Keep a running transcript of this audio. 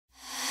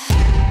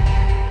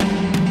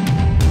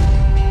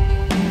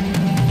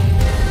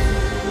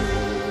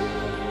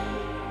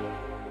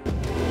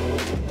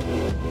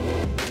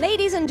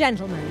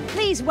gentlemen,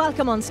 please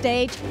welcome on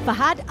stage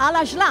Fahad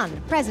Alajlan,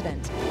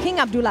 President, King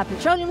Abdullah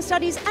Petroleum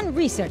Studies and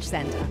Research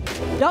Center.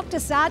 Dr.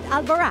 Saad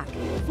Barrak,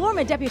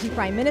 former Deputy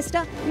Prime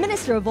Minister,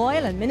 Minister of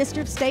Oil and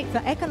Minister of State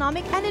for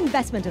Economic and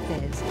Investment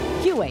Affairs,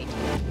 Kuwait.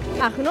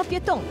 Arnaud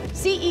Pieton,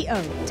 CEO,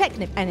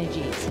 Technip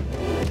Energies.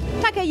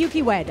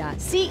 Takayuki Ueda,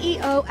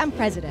 CEO and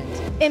President,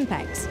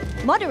 INPEX.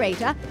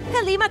 Moderator,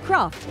 Helima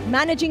Croft,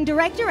 Managing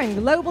Director and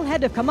Global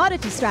Head of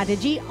Commodity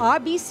Strategy,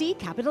 RBC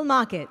Capital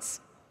Markets.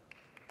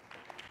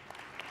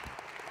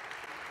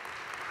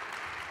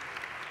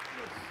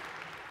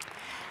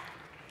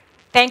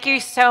 Thank you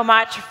so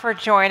much for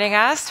joining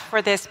us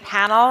for this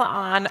panel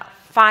on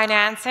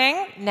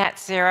financing net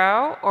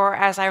zero, or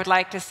as I would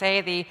like to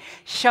say, the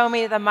Show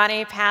Me the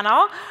Money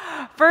panel.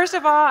 First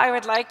of all, I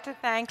would like to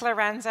thank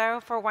Lorenzo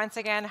for once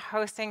again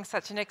hosting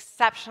such an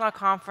exceptional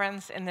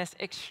conference in this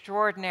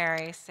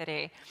extraordinary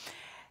city.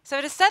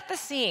 So to set the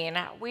scene,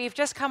 we've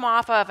just come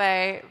off of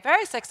a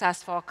very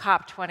successful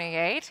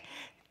COP28.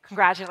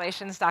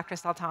 Congratulations, Dr.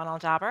 Sultan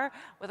Al-Jaber,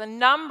 with a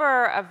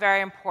number of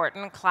very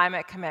important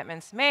climate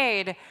commitments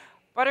made,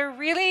 but a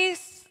really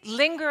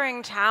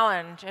lingering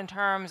challenge in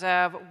terms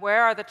of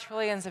where are the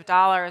trillions of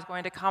dollars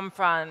going to come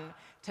from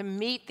to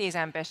meet these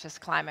ambitious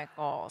climate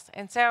goals.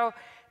 And so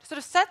to sort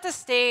of set the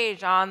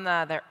stage on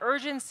the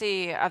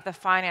urgency of the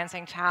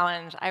financing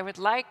challenge, I would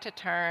like to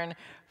turn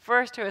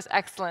first to His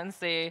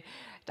Excellency,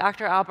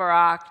 Dr.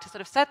 Al-Barrak, to sort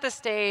of set the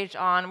stage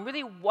on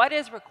really what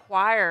is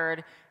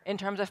required in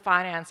terms of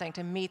financing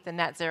to meet the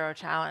net zero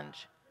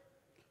challenge.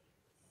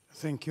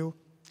 Thank you.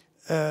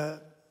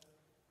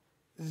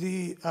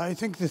 I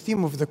think the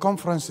theme of the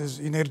conference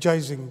is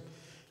energizing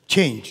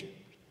change.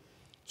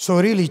 So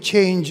really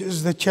change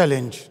is the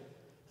challenge,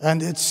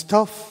 and it's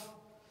tough,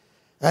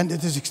 and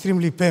it is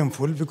extremely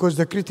painful because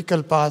the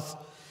critical path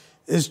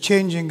is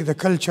changing the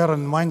culture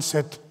and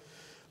mindset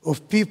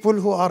of people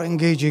who are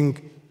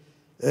engaging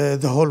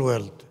the whole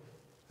world.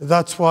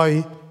 That's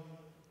why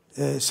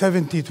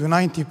 70 to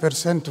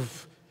 90%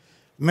 of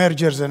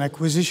mergers and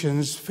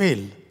acquisitions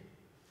fail,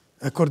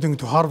 according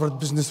to Harvard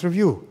Business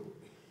Review.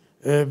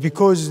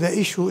 Because the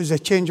issue is a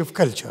change of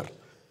culture.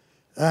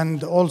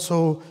 And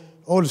also,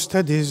 all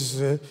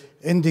studies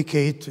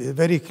indicate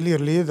very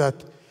clearly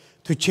that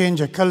to change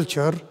a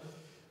culture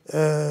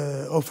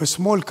of a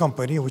small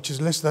company, which is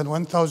less than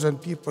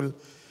 1,000 people,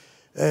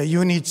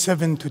 you need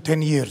 7 to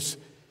 10 years.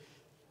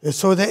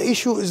 So the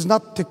issue is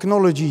not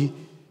technology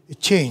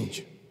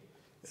change.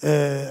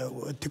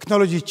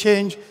 Technology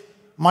change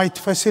might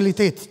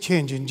facilitate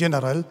change in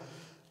general,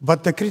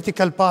 but the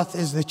critical path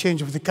is the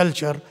change of the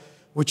culture,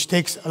 which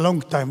takes a long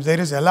time. There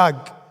is a lag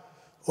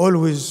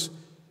always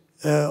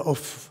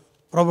of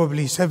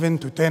probably 7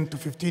 to 10 to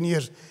 15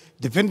 years,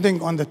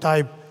 depending on the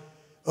type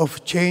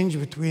of change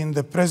between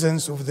the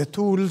presence of the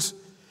tools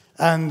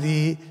and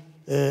the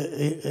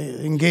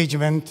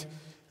engagement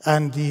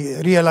and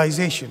the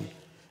realization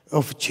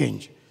of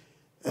change.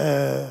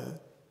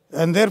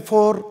 And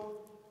therefore,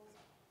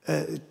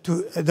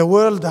 the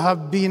world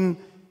have been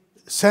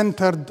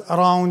centered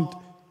around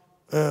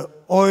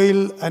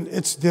oil and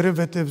its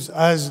derivatives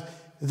as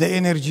the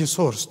energy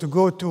source. To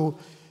go to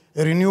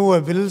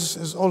renewables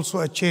is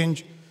also a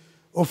change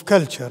of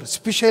culture,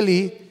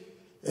 especially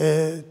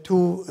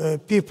to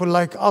people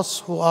like us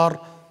who are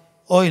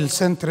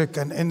oil-centric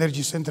and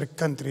energy-centric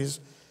countries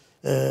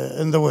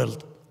in the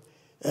world.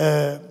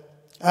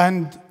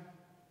 And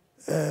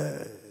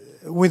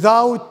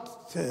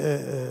without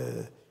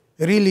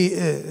really,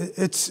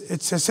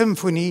 it's a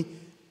symphony,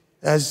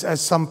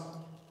 as some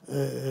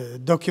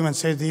documents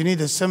say, you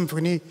need a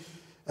symphony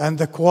and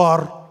the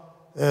choir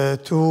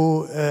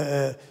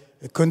to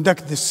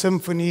conduct this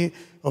symphony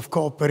of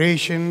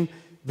cooperation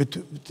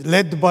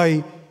led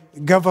by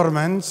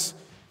governments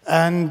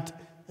and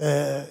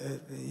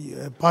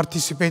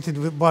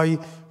participated by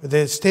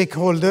the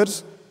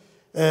stakeholders.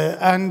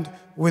 And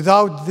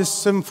without this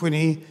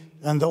symphony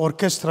and the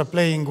orchestra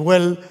playing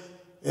well,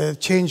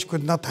 change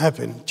could not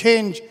happen.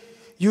 Change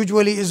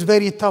usually is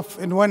very tough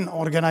in one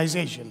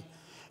organization,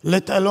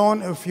 let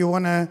alone if you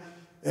want to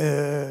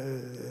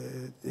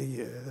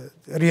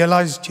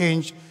realize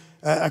change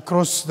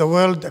across the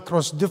world,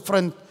 across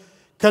different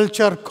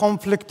culture,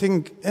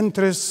 conflicting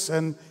interests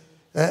and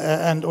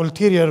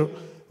ulterior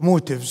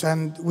motives.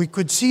 And we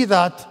could see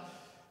that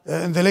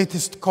in the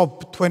latest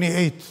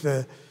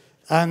COP28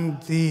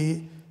 and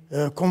the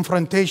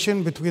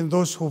confrontation between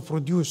those who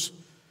produce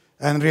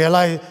and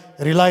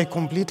rely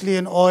completely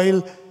on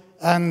oil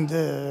and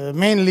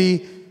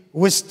mainly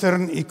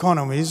Western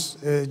economies.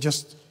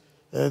 This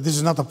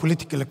is not a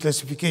political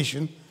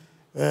classification,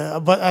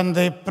 and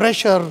the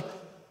pressure,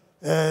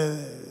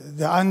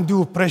 the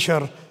undue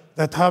pressure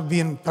that have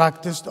been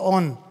practiced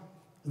on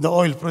the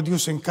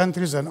oil-producing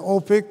countries and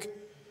OPEC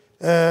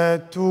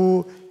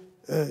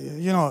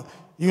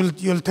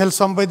you'll tell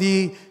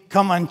somebody,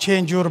 come and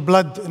change your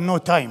blood in no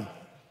time.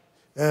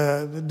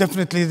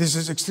 Definitely, this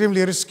is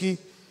extremely risky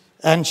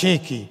and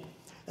shaky.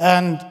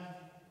 And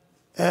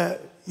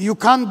you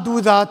can't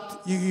do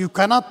that. You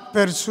cannot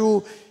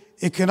pursue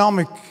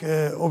economic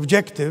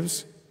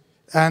objectives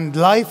and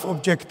life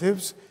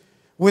objectives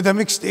with a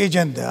mixed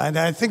agenda. And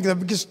I think the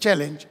biggest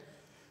challenge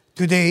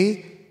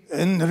today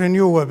in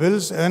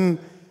renewables and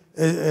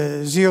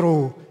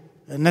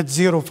net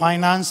zero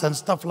finance and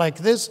stuff like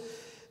this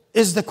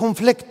is the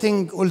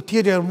conflicting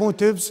ulterior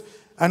motives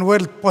and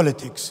world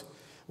politics.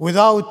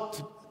 Without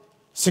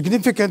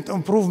significant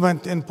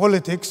improvement in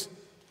politics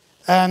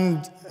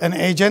and an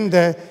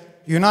agenda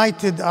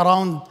united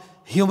around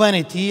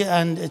humanity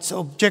and its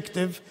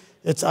objective,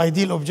 its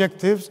ideal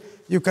objectives,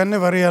 you can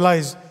never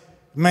realize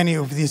many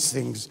of these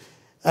things.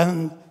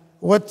 And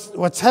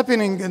what's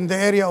happening in the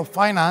area of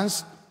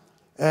finance,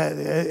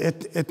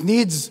 it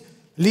needs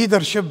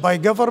leadership by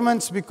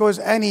governments, because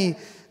any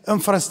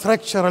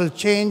infrastructural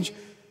change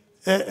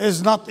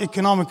is not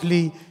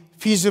economically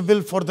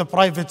feasible for the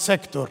private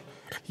sector.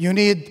 You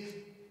need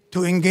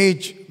to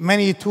engage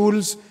many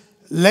tools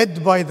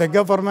led by the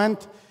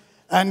government,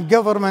 and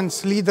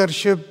government's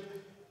leadership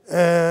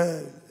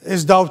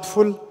is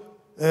doubtful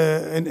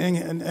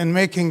in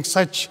making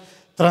such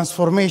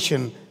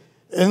transformation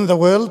in the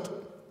world.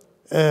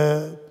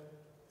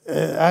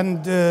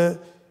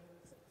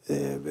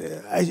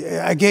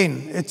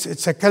 Again,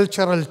 it's a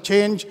cultural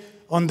change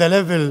on the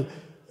level,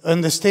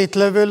 on the state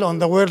level, on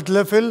the world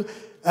level,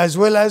 as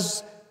well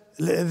as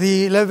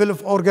the level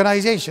of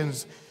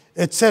organizations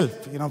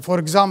itself. You know, for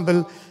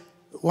example,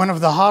 one of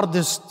the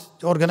hardest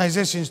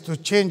organizations to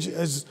change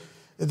is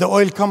the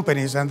oil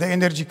companies and the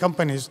energy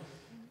companies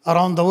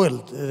around the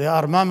world. They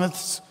are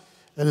mammoths,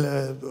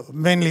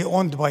 mainly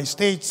owned by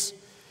states,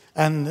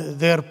 and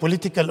their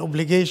political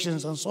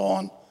obligations and so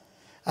on.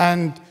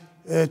 And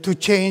to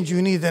change,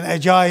 you need an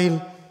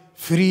agile,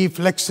 free,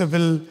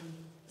 flexible,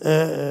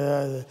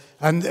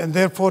 and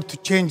therefore to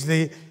change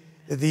the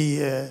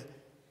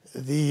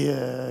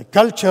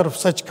culture of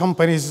such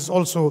companies is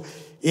also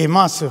a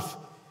massive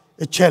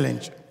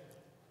challenge.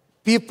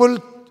 People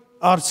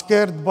are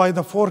scared by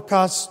the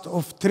forecast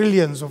of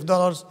trillions of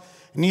dollars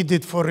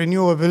needed for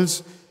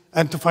renewables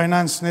and to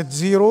finance net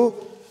zero,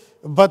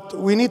 but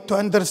we need to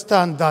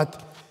understand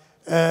that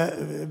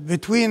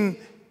between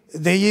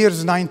the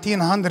years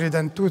 1900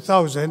 and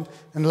 2000,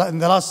 in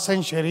the last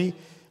century,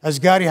 as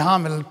Gary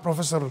Hamel,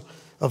 professor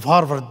of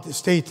Harvard,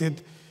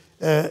 stated,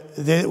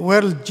 the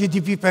world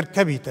GDP per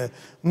capita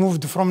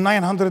moved from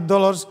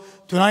 $900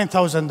 to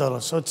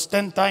 $9,000. So it's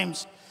 10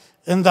 times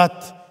in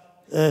that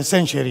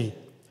century.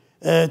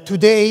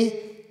 Today,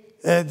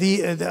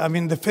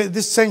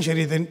 this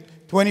century, the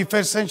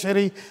 21st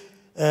century,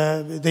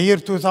 the year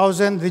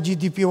 2000, the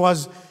GDP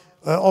was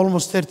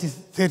almost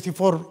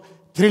 $34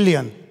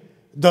 trillion.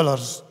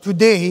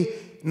 Today,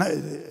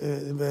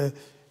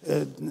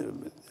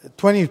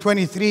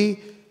 2023,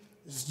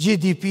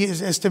 GDP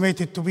is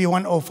estimated to be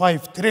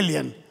 $105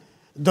 trillion.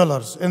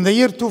 In the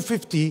year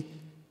 2050,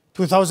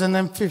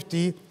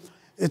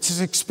 it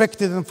is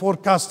expected and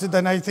forecasted,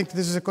 and I think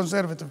this is a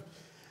conservative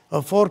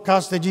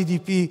forecast, the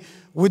GDP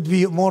would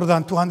be more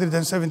than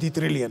 $270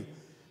 trillion.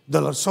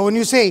 So when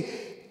you say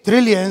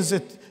trillions,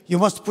 you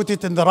must put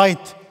it in the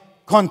right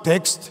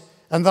context,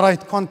 and the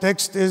right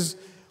context is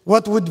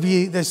what would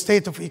be the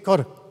state of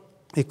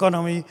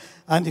economy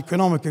and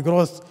economic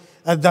growth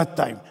at that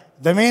time.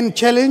 The main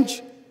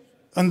challenge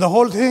in the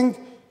whole thing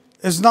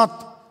is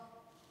not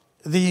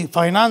the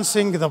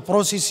financing, the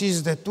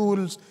processes, the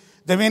tools.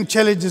 The main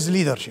challenge is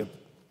leadership.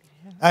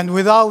 And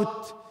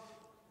without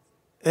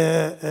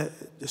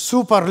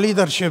super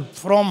leadership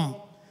from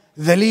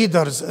the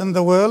leaders in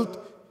the world,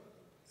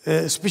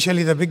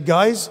 especially the big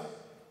guys,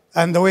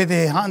 and the way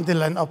they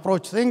handle and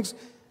approach things,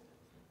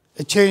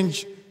 a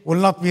change will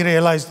not be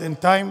realized in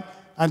time,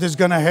 and it's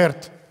going to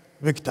hurt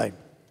big time.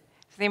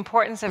 The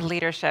importance of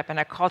leadership and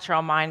a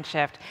cultural mind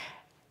shift.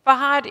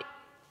 Fahad,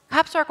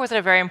 KAPSARC was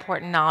a very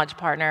important knowledge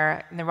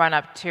partner in the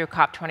run-up to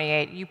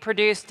COP28. You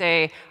produced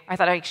I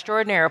thought, an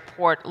extraordinary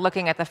report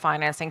looking at the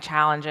financing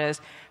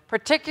challenges,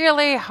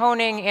 particularly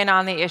honing in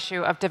on the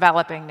issue of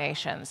developing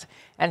nations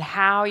and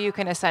how you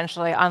can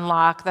essentially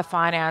unlock the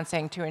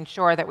financing to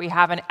ensure that we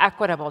have an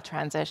equitable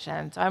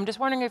transition. So I'm just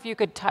wondering if you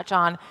could touch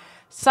on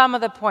some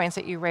of the points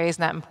that you raised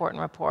in that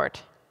important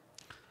report.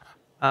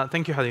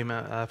 Thank you,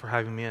 Helima, for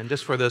having me. And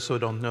just for those who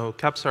don't know,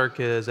 KAPSARC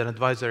is an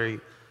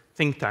advisory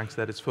think tank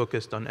that is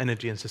focused on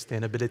energy and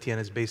sustainability and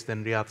is based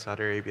in Riyadh,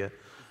 Saudi Arabia.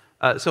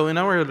 So in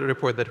our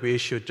report that we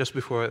issued just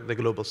before the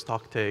global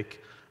stocktake,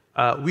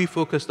 we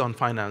focused on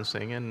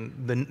financing and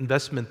the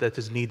investment that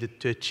is needed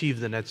to achieve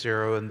the net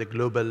zero and the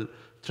global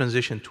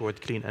transition toward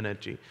clean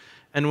energy.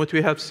 And what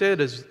we have said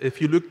is,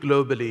 if you look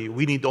globally,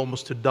 we need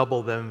almost to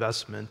double the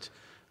investment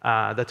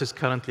that is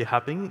currently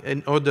happening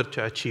in order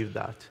to achieve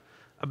that.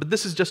 But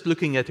this is just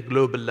looking at a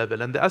global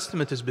level, and the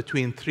estimate is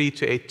between $3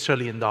 to $8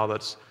 trillion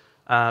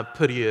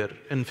per year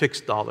in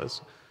fixed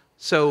dollars.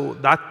 So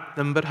that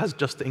number has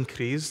just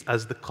increased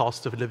as the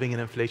cost of living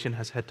and inflation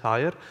has hit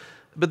higher.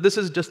 But this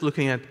is just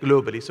looking at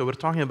globally. So we're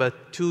talking about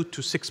 2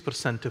 to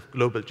 6% of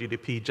global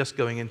GDP just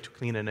going into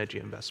clean energy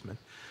investment.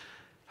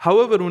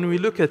 However, when we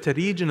look at a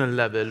regional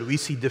level, we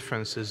see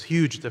differences,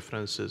 huge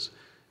differences.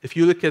 If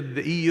you look at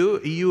the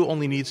EU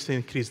only needs to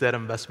increase their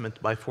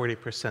investment by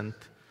 40%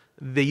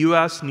 The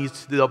US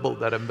needs to double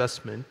that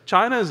investment.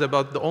 China is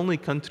about the only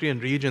country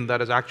and region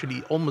that is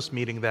actually almost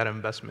meeting that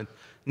investment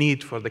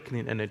need for the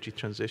clean energy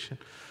transition.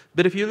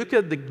 But if you look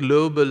at the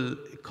global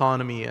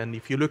economy and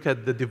if you look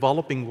at the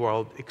developing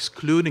world,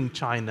 excluding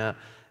China,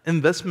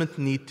 investment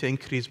need to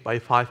increase by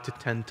 5 to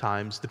 10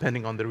 times,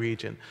 depending on the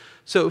region.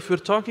 So if we're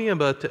talking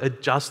about a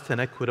just and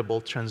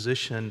equitable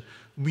transition,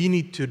 we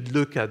need to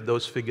look at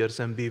those figures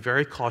and be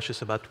very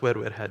cautious about where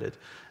we're headed.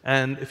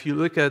 And if you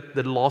look at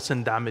the loss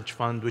and damage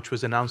fund, which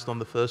was announced on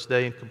the first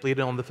day and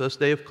completed on the first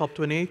day of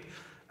COP28,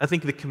 I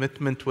think the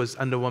commitment was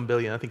under $1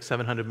 billion, I think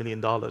 $700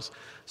 million.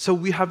 So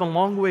we have a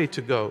long way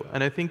to go.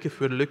 And I think if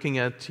we're looking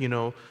at,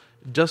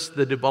 just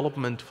the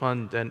development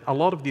fund, and a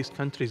lot of these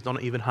countries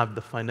don't even have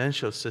the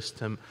financial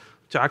system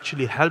to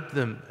actually help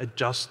them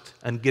adjust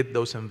and get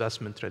those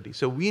investments ready.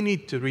 So we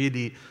need to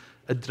really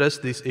address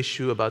this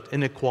issue about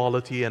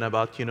inequality and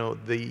about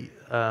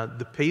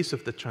the pace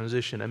of the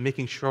transition and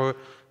making sure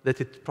that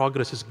it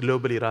progresses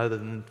globally rather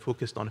than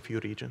focused on a few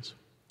regions.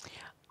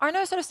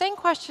 Arnaud, so the same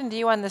question to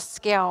you on the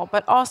scale,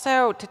 but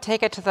also to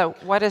take it to the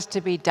what is to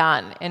be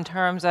done in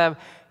terms of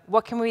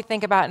what can we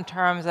think about in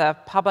terms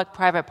of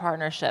public-private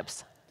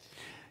partnerships?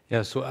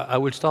 Yeah, so I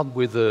will start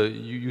with,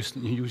 you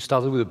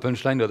started with a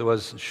punchline that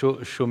was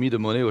show me the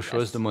money or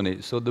show us the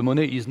money. So the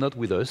money is not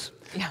with us.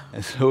 Yeah.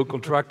 And so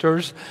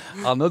contractors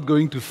are not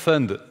going to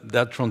fund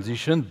that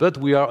transition, but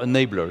we are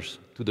enablers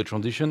to the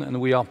transition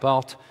and we are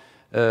part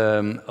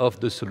of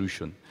the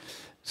solution.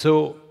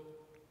 So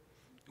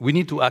we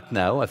need to act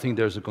now. I think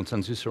there's a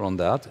consensus around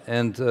that.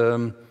 And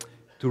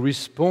to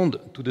respond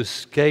to the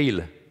scale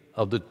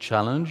of the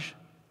challenge,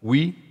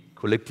 we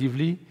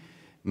collectively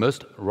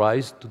must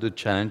rise to the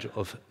challenge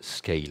of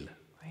scale.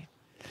 Right.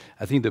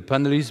 I think the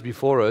panelists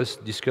before us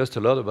discussed a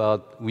lot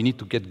about we need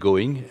to get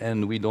going,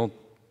 and we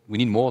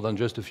need more than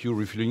just a few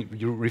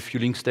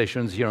refueling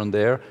stations here and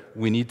there.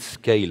 We need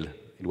scale.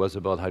 It was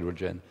about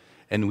hydrogen.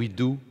 And we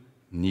do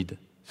need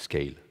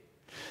scale.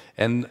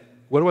 And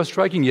what was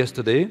striking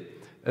yesterday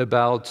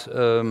about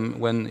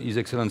when His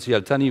Excellency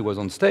Al Thani was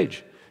on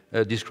stage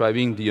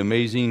describing the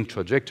amazing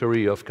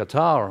trajectory of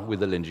Qatar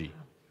with LNG.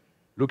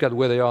 Look at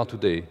where they are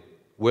today.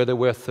 Where they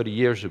were 30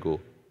 years ago.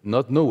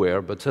 Not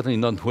nowhere, but certainly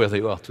not where they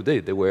are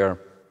today. They were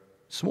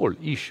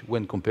small-ish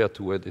when compared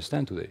to where they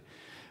stand today.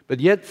 But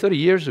yet, 30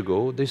 years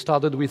ago, they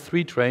started with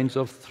 3 trains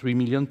of 3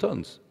 million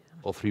tons,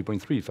 or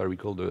 3.3 if I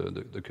recall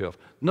the curve.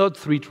 Not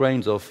 3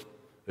 trains of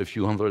a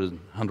few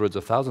hundreds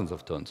of thousands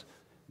of tons.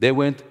 They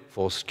went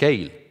for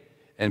scale,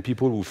 and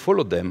people who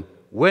followed them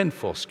went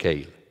for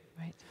scale.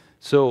 Right.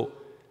 So,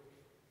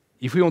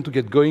 if we want to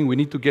get going, we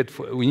need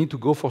to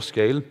go for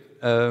scale.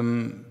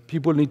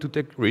 People need to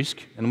take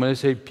risk, and when I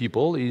say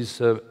people,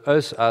 is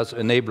us as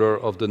enabler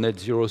of the net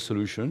zero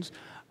solutions,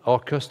 our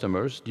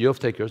customers, the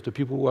off-takers, the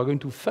people who are going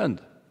to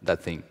fund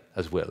that thing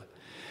as well.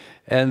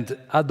 And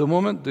at the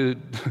moment,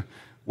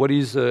 what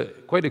is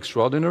quite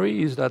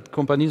extraordinary is that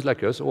companies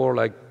like us, or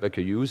like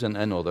Hughes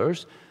and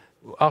others,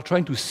 are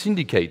trying to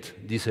syndicate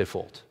this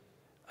effort.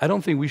 I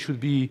don't think we should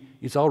be,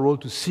 it's our role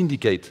to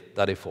syndicate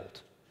that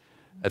effort.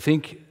 I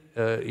think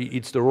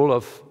it's the role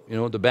of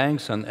the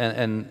banks and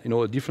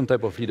a different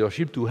type of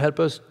leadership to help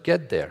us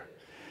get there.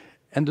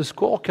 And the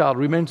scorecard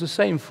remains the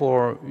same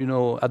for,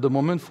 at the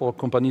moment for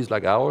companies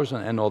like ours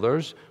and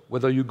others,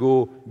 whether you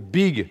go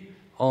big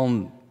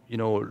on,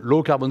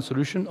 low carbon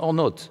solution or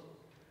not.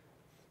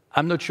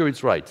 I'm not sure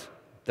it's right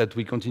that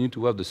we continue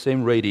to have the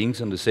same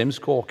ratings and the same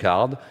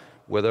scorecard,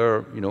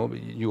 whether,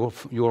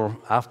 you're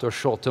after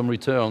short-term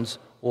returns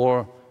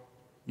or,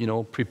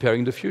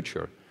 preparing the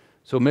future.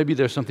 So maybe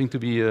there's something to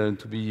be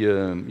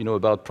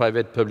about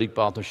private-public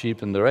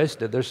partnership and the rest,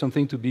 that there's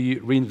something to be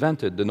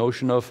reinvented, the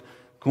notion of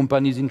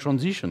companies in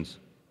transitions.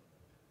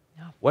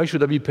 Yeah. Why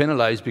should I be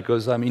penalized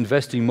because I'm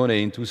investing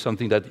money into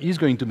something that is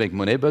going to make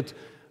money, but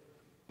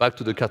back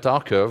to the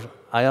Qatar curve,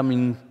 I am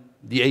in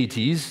the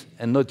 80s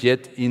and not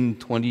yet in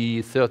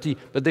 2030,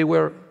 but they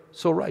were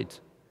so right.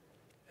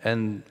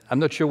 And I'm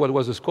not sure what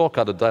was the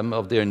scorecard at the time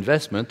of their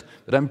investment,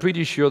 but I'm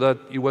pretty sure that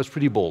it was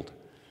pretty bold.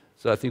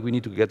 So I think we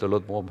need to get a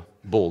lot more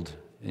bold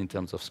in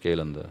terms of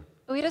scale and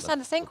Ueda-san,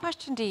 the same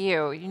question to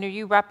you.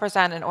 You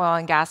represent an oil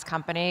and gas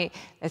company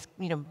that's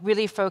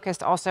really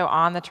focused also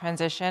on the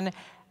transition.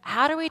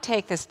 How do we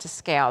take this to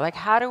scale? Like,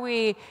 how do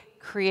we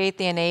create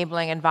the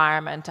enabling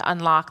environment to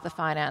unlock the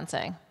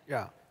financing?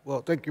 Yeah,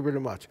 well, thank you very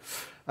much.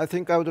 I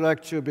think I would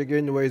like to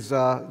begin with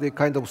the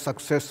kind of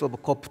success of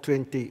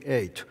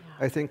COP28. Yeah.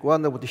 I think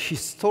one of the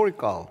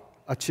historical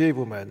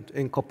achievements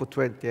in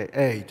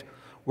COP28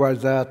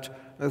 was that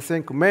I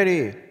think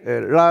many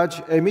large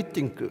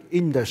emitting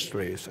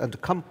industries and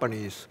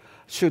companies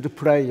should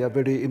play a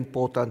very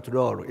important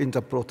role in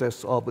the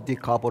process of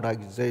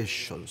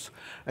decarbonization.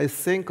 I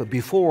think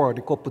before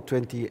the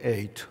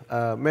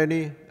COP28,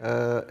 many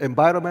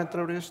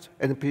environmentalists,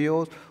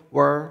 NPOs,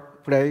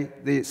 play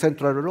the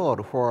central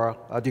role for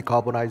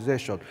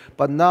decarbonization.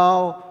 But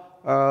now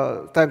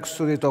thanks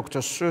to the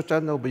Dr.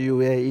 Sultan of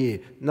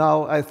UAE,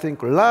 now I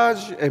think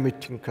large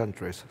emitting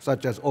countries,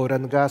 such as oil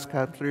and gas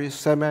countries,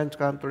 cement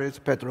countries,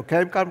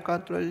 petrochemical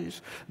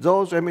countries,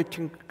 those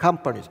emitting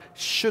companies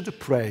should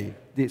play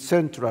the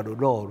central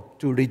role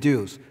to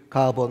reduce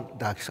carbon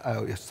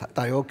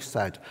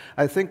dioxide.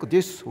 I think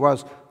this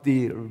was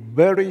the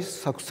very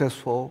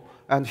successful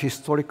and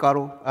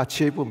historical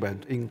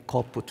achievement in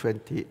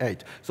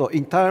COP28. So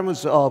in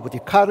terms of the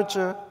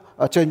culture,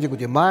 changing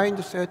the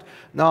mindset,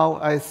 now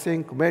I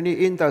think many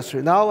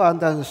industries now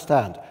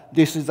understand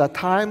this is a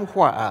time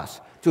for us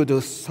to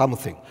do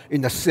something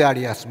in a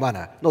serious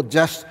manner, not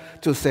just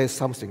to say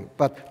something,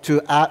 but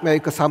to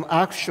make some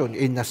action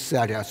in a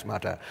serious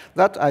manner.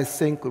 That, I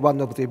think,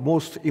 one of the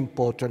most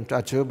important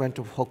achievements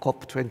for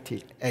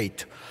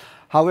COP28.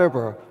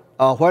 However,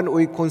 when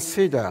we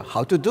consider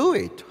how to do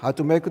it, how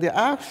to make the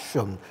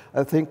action,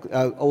 I think,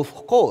 of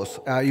course,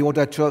 in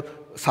order to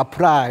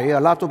supply a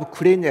lot of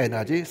clean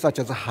energy, such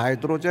as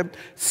hydrogen,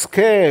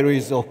 scale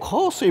is, of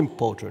course,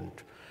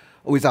 important.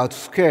 Without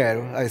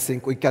scale, I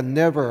think we can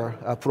never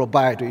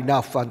provide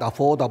enough and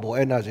affordable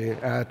energy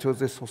to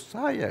the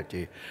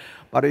society.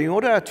 But in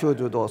order to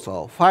do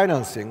so,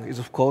 financing is,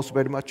 of course,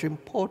 very much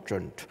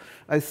important.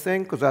 I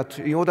think that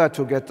in order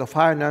to get the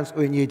finance,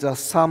 we need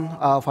some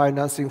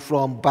financing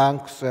from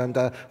banks and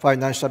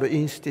financial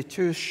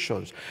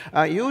institutions.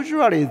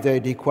 Usually, they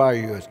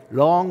require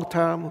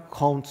long-term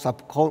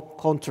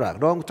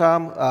contract,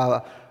 long-term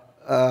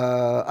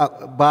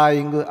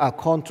buying a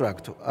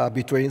contract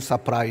between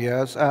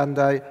suppliers and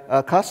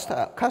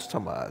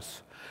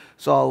customers.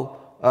 So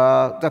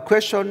the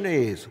question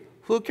is,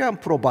 who can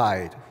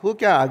provide, who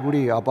can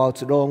agree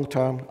about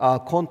long-term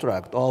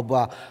contract of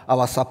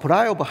our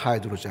supply of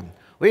hydrogen?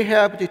 We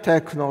have the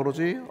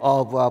technology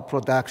of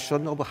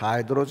production of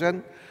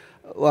hydrogen.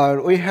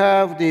 We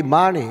have the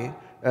money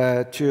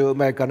to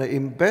make an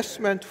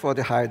investment for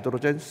the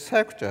hydrogen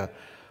sector.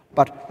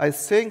 But I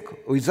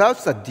think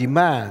without the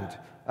demand,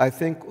 I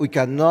think we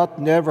cannot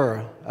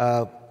never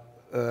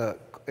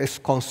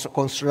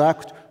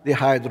construct the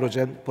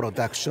hydrogen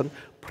production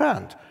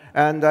plant.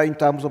 And in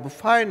terms of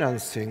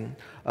financing,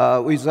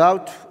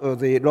 without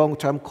the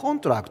long-term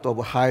contract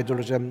of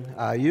hydrogen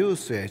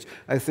usage,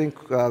 I think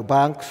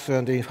banks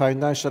and the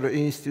financial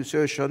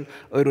institutions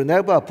will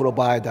never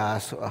provide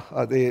us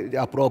the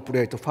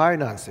appropriate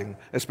financing,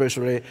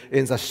 especially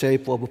in the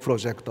shape of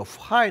project of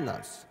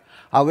finance.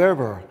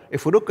 However,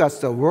 if we look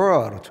at the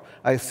world,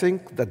 I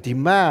think the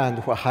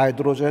demand for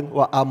hydrogen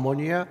or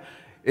ammonia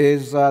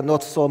is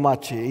not so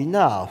much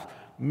enough.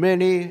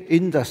 Many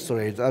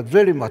industries are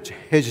very much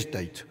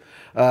hesitate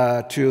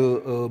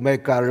to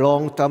make a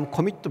long-term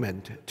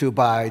commitment to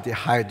buy the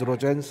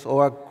hydrogens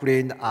or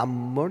green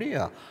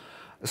ammonia.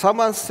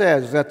 Someone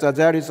says that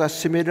there is a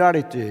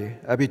similarity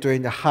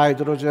between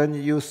hydrogen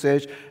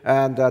usage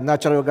and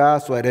natural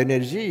gas or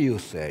energy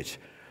usage.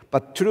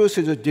 But truth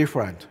is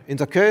different. In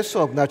the case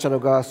of natural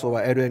gas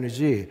or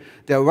LNG,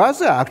 there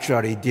was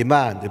actually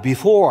demand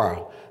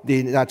before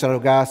the natural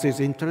gas is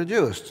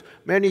introduced.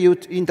 Many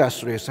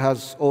industries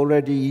has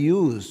already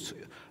used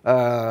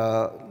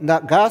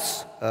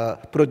gas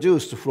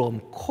produced from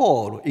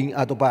coal in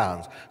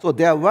advance. So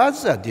there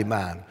was a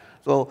demand.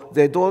 So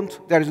there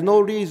is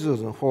no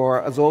reason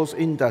for those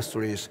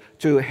industries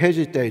to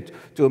hesitate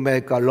to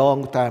make a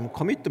long-term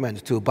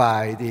commitment to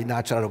buy the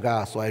natural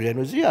gas or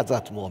LNG at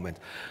that moment.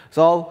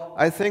 So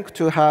I think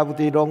to have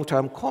the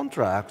long-term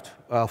contract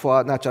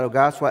for natural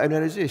gas or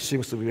energy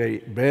seems to be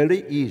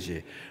very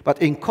easy.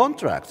 But in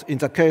contrast, in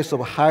the case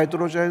of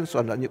hydrogens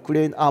and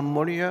clean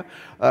ammonia,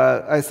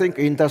 I think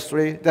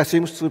industry, there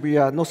seems to be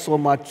not so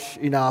much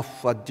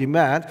enough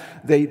demand.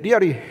 They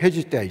really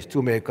hesitate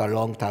to make a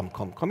long-term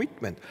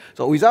commitment.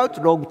 So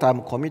without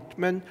long-term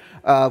commitment,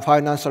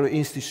 financial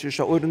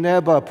institutions will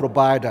never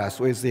provide us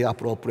with the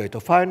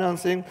appropriate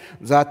financing,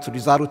 that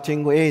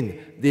resulting in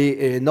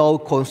the no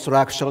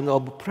construction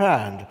of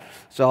plant.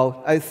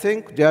 So I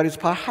think there is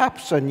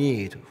perhaps a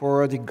need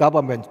for the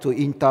government to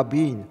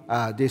intervene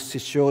this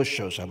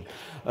situation,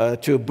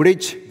 to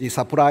bridge the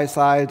supply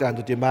side and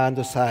the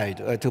demand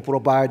side, to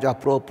provide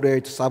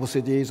appropriate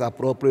subsidies,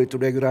 appropriate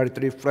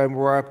regulatory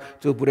framework,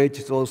 to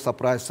bridge those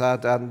supply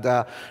side and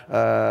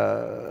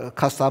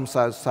customs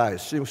side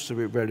seems to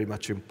be very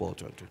much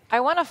important. I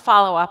want to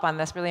follow up on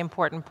this really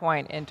important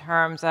point in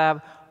terms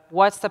of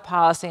what's the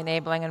policy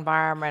enabling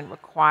environment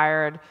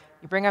required.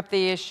 You bring up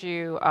the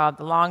issue of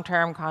the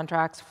long-term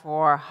contracts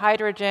for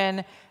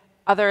hydrogen.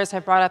 Others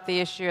have brought up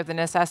the issue of the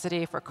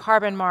necessity for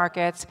carbon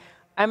markets.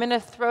 I'm going to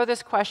throw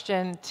this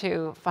question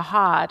to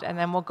Fahad, and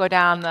then we'll go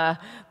down the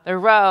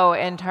row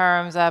in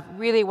terms of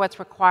really what's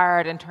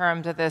required in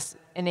terms of this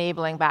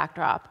enabling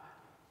backdrop.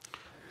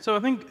 So I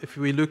think if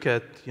we look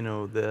at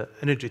the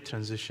energy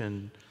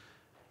transition,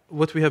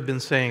 what we have been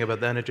saying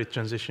about the energy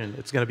transition,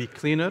 it's going to be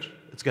cleaner,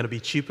 it's going to be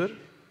cheaper,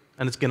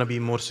 and it's going to be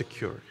more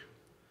secure.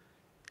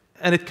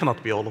 And it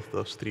cannot be all of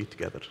those three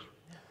together.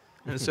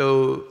 And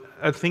so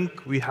I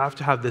think we have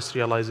to have this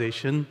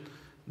realization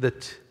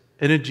that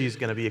energy is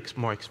going to be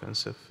more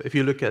expensive. If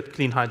you look at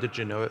clean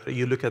hydrogen, or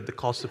you look at the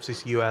cost of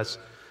CCUS,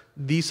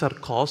 these are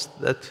costs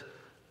that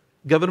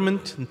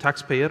government and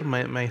taxpayer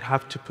might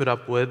have to put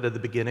up with at the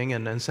beginning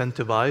and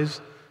incentivize,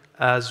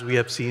 as we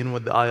have seen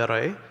with the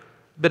IRA.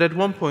 But at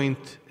one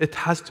point, it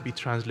has to be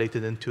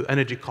translated into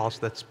energy costs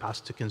that's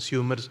passed to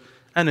consumers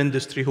and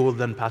industry who will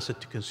then pass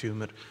it to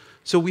consumer.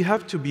 So we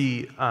have to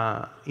be,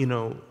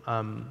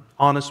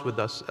 honest with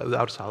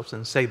ourselves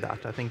and say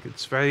that. I think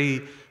it's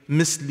very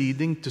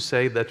misleading to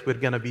say that we're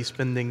going to be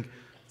spending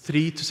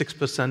 3 to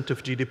 6%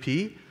 of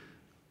GDP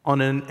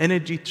on an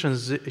energy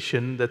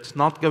transition that's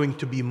not going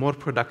to be more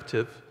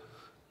productive,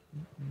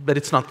 but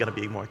it's not going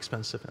to be more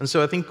expensive. And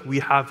so I think we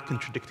have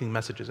contradicting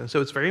messages. And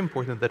so it's very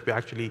important that we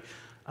actually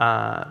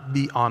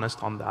be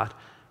honest on that.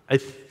 I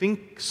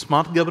think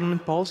smart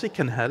government policy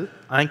can help,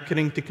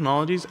 anchoring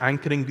technologies,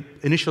 anchoring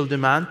initial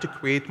demand to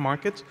create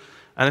markets.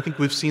 And I think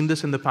we've seen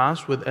this in the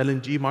past with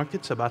LNG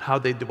markets about how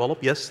they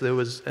develop. Yes, there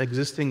was an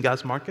existing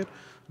gas market,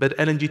 but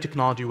LNG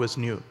technology was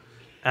new.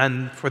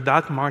 And for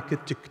that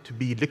market to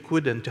be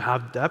liquid and to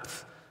have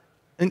depth,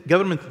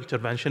 government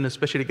intervention,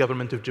 especially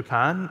government of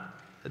Japan,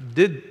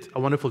 did a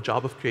wonderful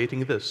job of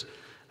creating this.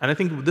 And I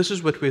think this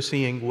is what we're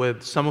seeing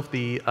with some of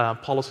the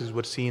policies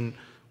we're seeing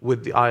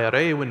with the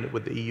IRA,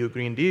 with the EU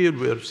Green Deal,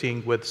 we're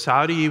seeing with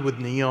Saudi, with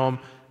NEOM,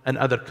 and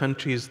other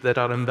countries that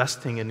are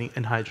investing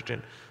in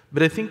hydrogen.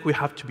 But I think we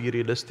have to be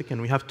realistic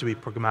and we have to be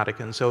pragmatic.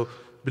 And so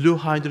blue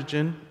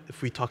hydrogen,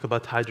 if we talk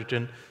about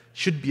hydrogen,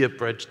 should be a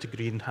bridge to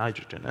green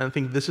hydrogen. And I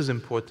think this is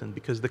important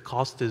because the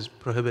cost is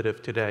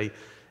prohibitive today,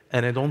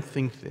 and I don't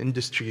think the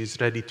industry is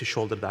ready to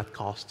shoulder that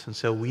cost. And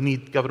so we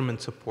need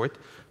government support,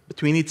 but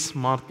we need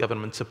smart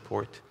government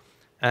support.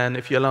 And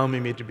if you allow me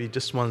maybe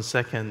just 1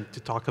 second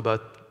to talk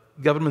about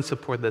government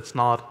support that's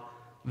not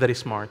very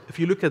smart. If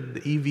you look at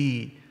the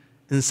EV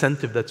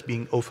incentive that's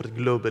being offered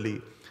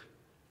globally,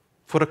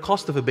 for a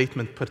cost of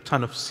abatement per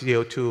ton of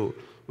CO2,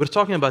 we're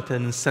talking about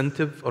an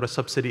incentive or a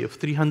subsidy of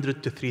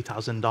 $300 to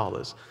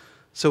 $3,000.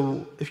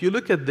 So if you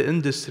look at the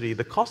industry,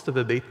 the cost of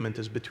abatement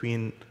is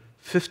between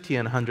 $50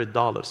 and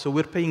 $100. So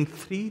we're paying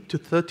 3 to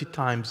 30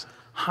 times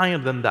higher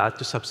than that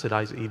to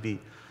subsidize EV.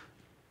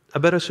 A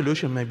better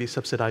solution may be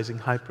subsidizing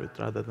hybrid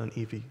rather than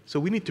EV. So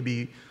we need to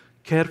be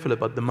careful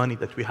about the money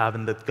that we have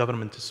and that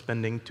government is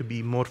spending to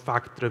be more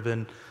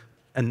fact-driven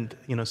and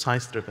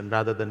science-driven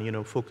rather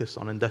than focused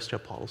on industrial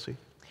policy.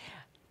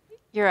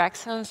 Your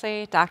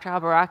Excellency, Dr.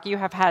 Barrak, you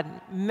have had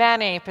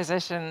many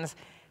positions,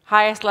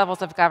 highest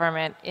levels of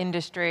government,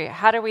 industry.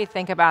 How do we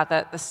think about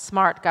the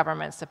smart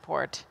government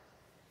support?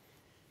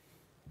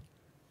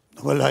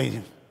 Well,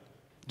 I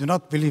do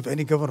not believe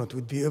any government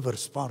would be ever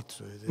smart.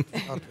 So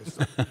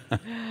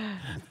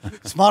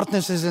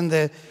smartness is in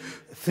the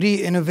free,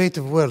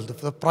 innovative world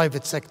of the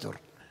private sector.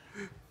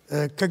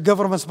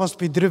 Governments must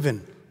be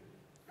driven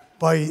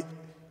by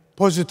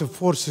positive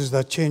forces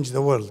that change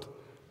the world,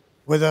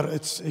 whether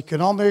it's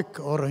economic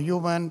or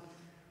human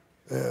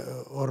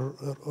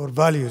or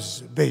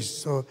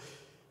values-based. So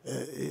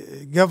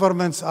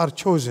governments are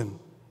chosen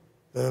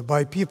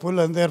by people,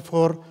 and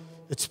therefore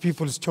it's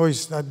people's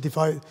choice that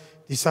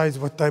decides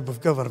what type of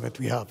government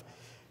we have.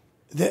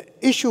 The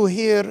issue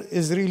here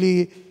is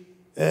really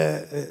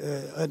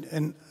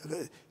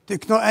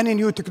any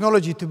new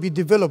technology to be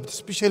developed,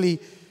 especially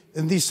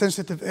in these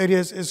sensitive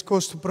areas, is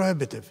cost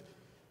prohibitive,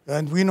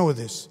 and we know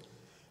this.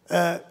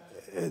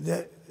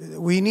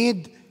 We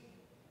need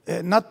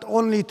not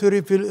only to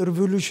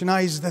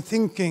revolutionize the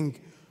thinking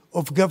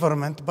of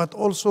government, but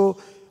also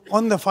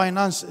on the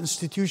finance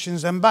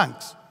institutions and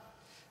banks.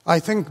 I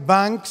think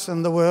banks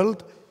in the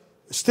world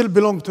still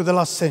belong to the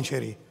last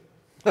century.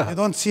 They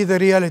don't see the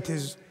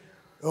realities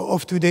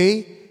of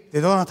today. They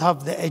do not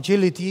have the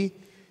agility,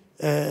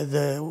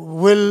 the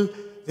will.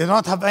 They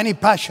don't have any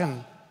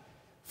passion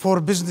for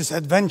business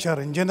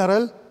adventure in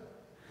general.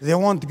 They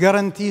want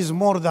guarantees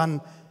more than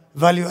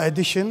value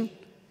addition.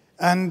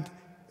 And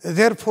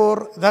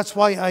therefore, that's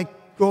why I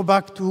go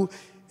back to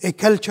a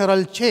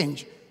cultural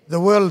change. The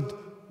world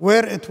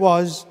where it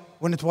was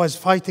when it was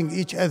fighting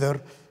each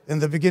other in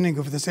the beginning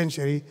of the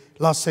century,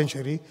 last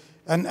century,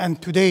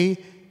 and today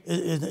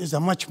is a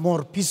much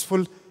more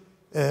peaceful,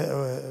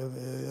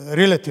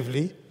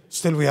 relatively.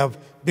 Still we have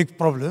big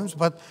problems,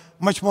 but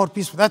much more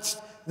peaceful.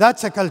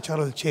 That's a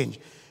cultural change.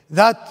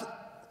 That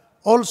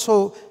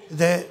also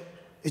the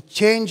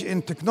change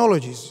in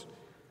technologies,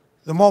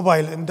 the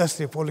mobile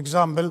industry, for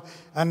example,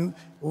 and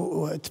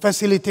it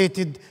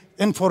facilitated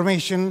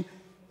information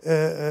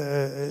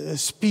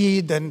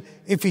speed and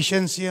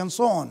efficiency and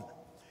so on.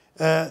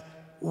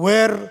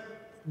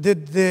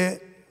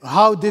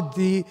 How did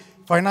the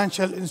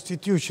financial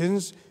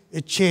institutions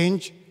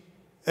change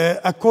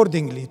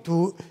accordingly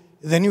to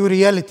the new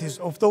realities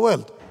of the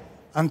world?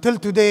 Until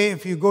today,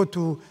 if you go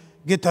to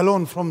get a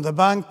loan from the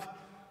bank,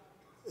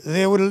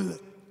 they will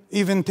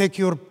even take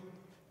your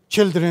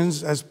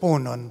children's as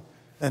pawn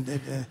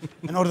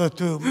in order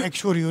to make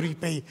sure you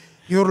repay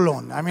your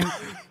loan. I mean,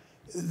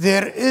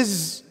 there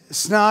is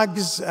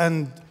snags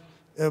and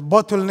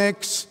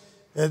bottlenecks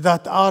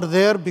that are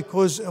there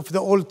because of the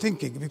old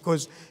thinking,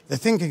 because the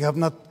thinking have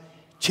not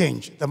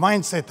changed, the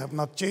mindset have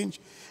not changed.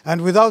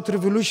 And without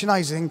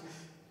revolutionizing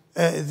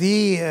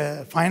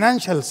the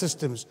financial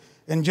systems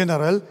in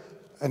general,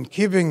 and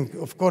keeping,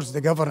 of course,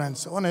 the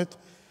governance on it,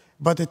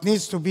 but it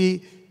needs to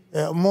be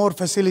more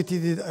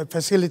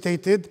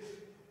facilitated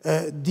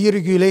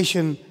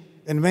deregulation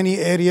in many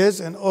areas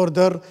in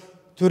order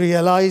to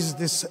realize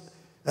this,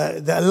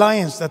 the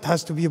alliance that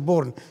has to be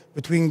born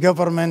between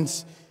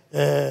governments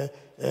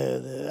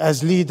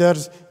as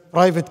leaders,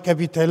 private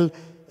capital,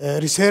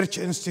 research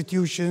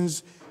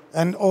institutions,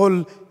 and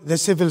all the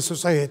civil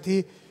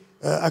society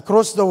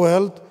across the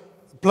world,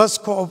 plus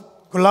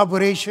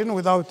collaboration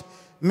without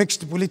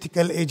mixed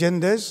political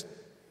agendas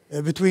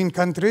between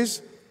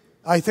countries.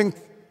 I think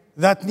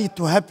that needs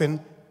to happen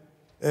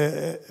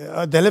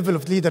at the level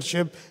of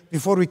leadership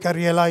before we can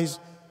realize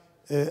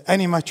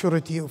any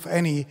maturity of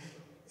any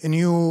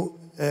new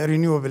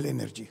renewable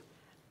energy.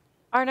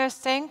 Arnaud,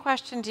 same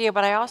question to you,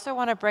 but I also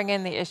want to bring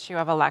in the issue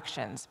of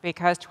elections,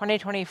 because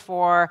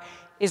 2024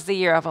 is the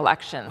year of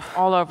elections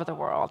all over the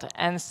world.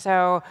 And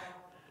so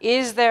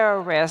is there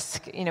a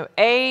risk,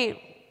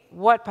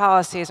 what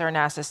policies are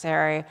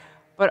necessary,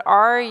 but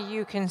are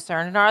you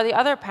concerned, and are the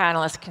other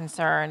panelists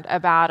concerned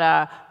about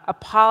a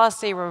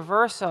policy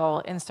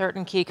reversal in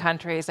certain key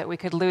countries that we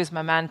could lose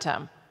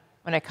momentum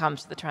when it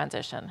comes to the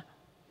transition?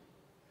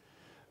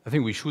 I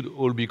think we should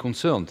all be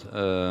concerned.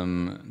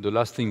 The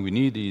last thing we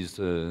need is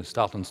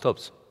start and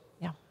stops.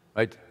 Yeah.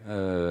 Right?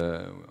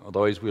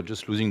 Otherwise, we're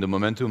just losing the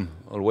momentum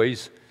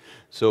always.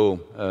 So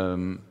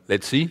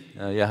let's see.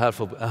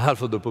 Half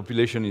of the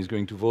population is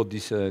going to vote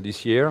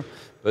this year,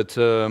 but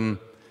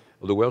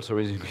the world,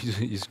 sorry,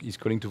 is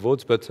calling to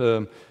vote. But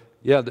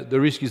yeah, the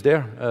risk is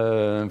there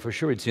for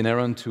sure. It's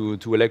inherent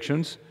to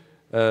elections.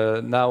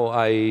 Now,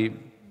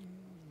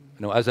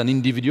 as an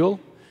individual,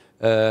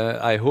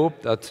 I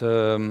hope that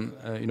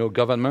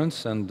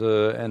governments and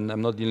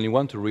I'm not the only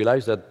one to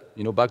realize that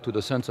back to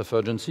the sense of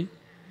urgency.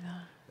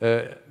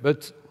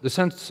 But the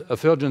sense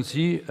of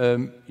urgency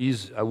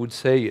is, I would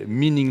say,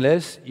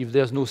 meaningless if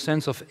there's no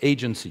sense of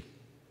agency.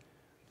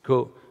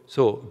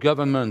 So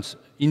governments,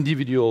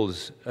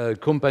 individuals,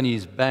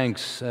 companies,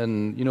 banks,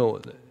 and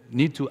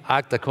need to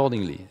act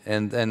accordingly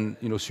and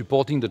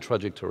supporting the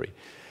trajectory.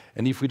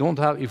 And if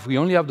we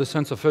only have the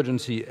sense of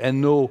urgency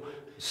and no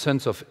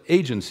sense of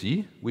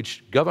agency,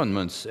 which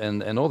governments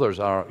and others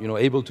are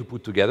able to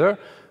put together,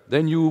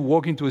 then you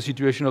walk into a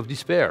situation of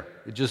despair.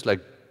 It's just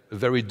like a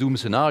very doomed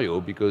scenario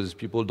because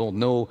people don't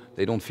know,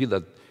 they don't feel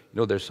that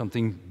there's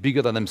something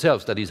bigger than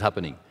themselves that is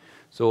happening.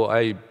 So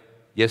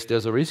yes,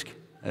 there's a risk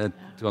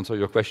to answer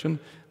your question,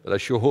 but I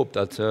sure hope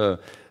that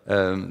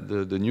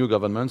the new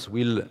governments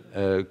will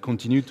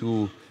continue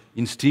to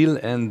instill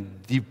and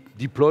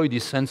deploy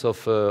this sense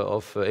of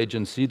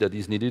agency that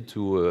is needed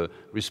to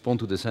respond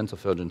to the sense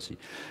of urgency.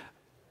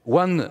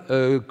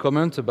 One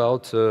comment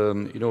about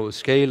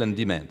scale and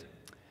demand.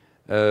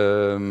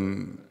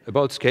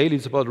 About scale,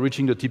 it's about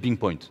reaching the tipping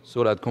point,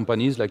 so that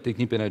companies like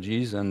Technip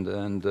Energies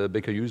and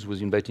Baker Hughes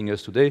was inviting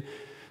us today,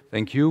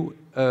 thank you,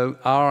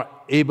 are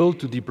able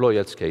to deploy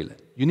at scale.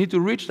 You need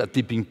to reach that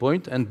tipping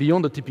point, and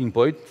beyond the tipping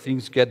point,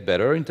 things get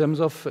better in terms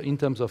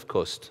of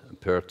cost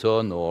per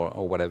ton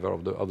or whatever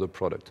of the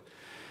product.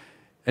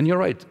 And you're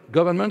right,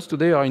 governments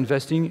today are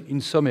investing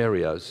in some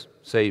areas,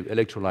 say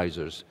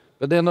electrolyzers,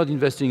 but they're not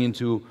investing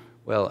into,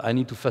 well, I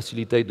need to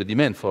facilitate the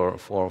demand for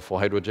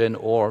hydrogen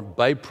or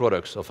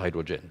byproducts of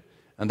hydrogen.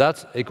 And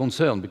that's a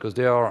concern because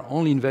they are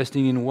only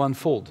investing in one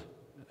fold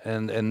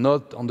and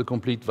not on the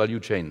complete value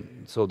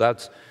chain. So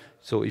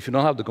if you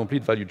don't have the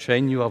complete value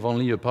chain, you have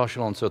only a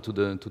partial answer to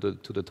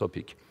the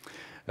topic.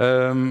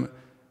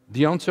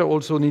 The answer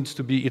also needs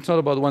to be, it's not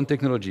about one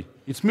technology,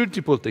 it's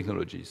multiple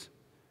technologies.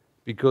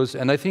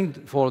 And I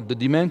think for the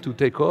demand to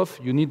take off,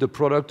 you need the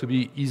product to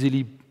be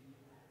easily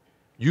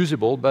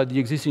usable by the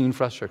existing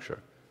infrastructure.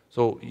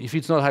 So if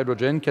it's not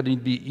hydrogen, can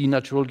it be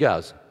natural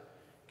gas?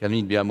 Can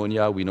it be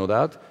ammonia? We know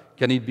that.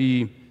 Can it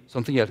be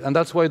something else? And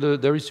that's why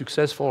there is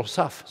success for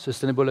SAF,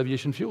 Sustainable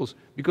Aviation Fuels,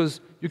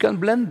 because you can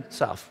blend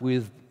SAF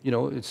with,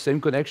 it's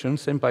same connection,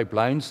 same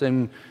pipeline,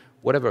 same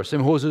whatever,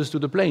 same hoses to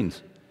the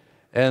planes.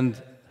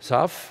 And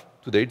SAF,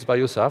 today it's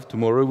bio-SAF,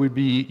 tomorrow will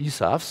be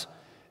e-SAFs,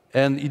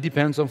 and it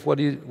depends on what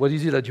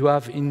is it that you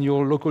have in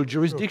your local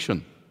jurisdiction.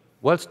 Sure.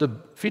 What's the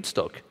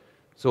feedstock?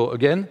 So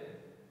again,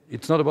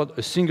 it's not about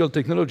a single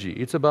technology.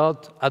 It's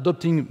about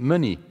adopting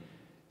money.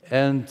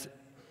 And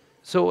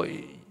so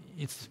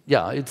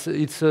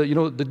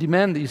the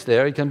demand is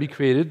there. It can be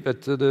created,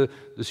 but the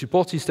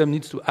support system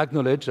needs to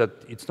acknowledge that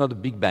it's not a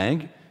big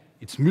bang.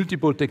 It's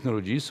multiple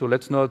technologies, so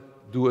let's not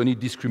do any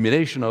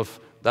discrimination of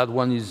that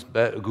one is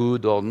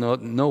good or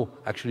not. No,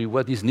 actually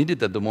what is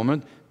needed at the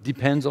moment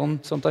depends on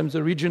sometimes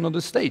the region or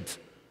the state.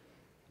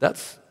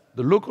 That's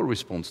the local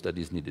response that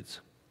is needed.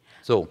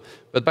 So,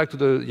 but back to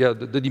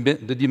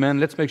the demand,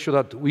 let's make sure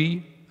that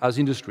we, as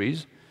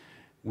industries,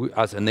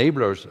 as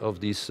enablers of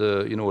these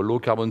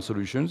low-carbon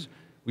solutions,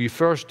 we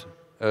first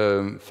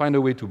find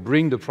a way to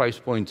bring the price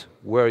point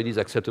where it is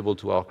acceptable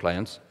to our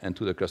clients and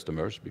to the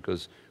customers,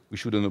 because we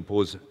shouldn't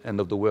oppose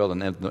end of the world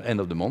and end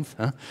of the month.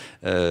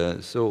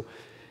 Huh? So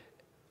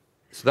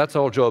that's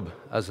our job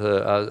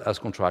as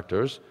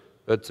contractors,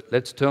 But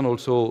let's turn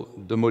also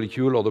the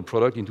molecule or the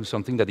product into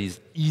something that is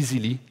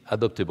easily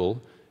adoptable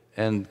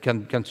and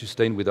can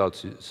sustain without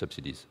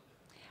subsidies.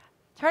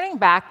 Turning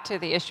back to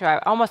the issue,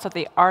 almost of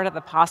the art of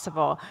the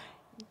possible,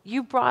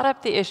 you brought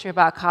up the issue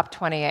about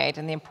COP28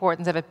 and the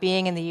importance of it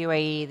being in the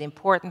UAE, the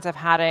importance of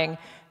having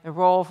the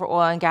role for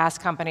oil and gas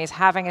companies,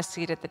 having a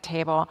seat at the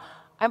table.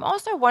 I'm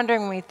also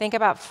wondering, when we think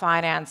about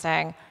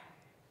financing,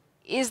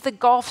 is the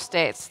Gulf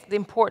states the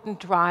important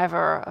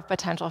driver of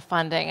potential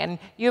funding? And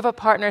you have a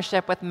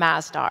partnership with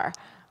Masdar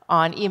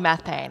on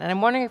e-methane. And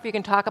I'm wondering if you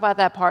can talk about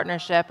that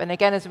partnership. And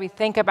again, as we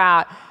think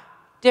about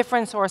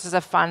different sources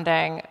of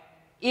funding,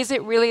 is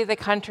it really the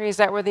countries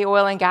that were the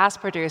oil and gas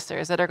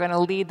producers that are going to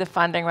lead the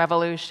funding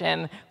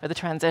revolution for the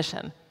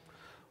transition?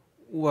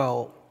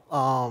 Well,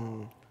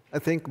 I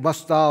think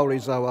Masdar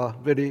is our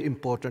very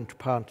important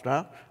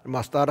partner.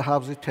 Masdar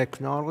has the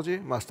technology,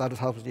 Masdar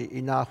has the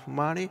enough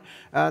money,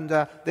 and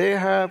they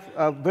have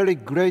a very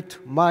great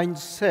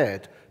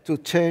mindset to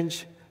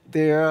change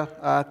their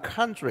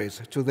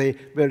countries to the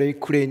very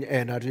clean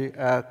energy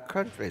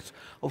countries.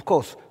 Of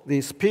course,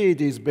 the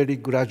speed is very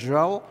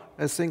gradual.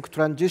 I think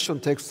transition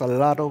takes a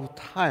lot of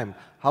time.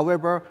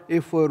 However,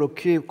 if we will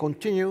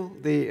continue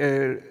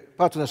the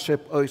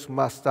partnership with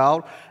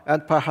Masdar,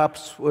 and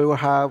perhaps we will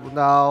have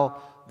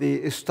now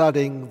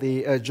studying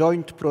the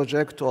joint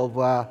project of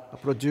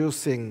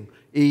producing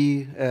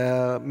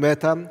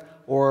e-methane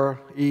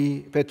or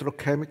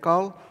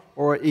e-petrochemical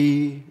or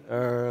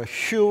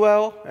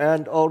e-fuel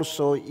and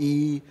also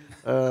e-natural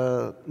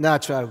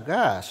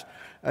gas.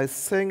 I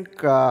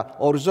think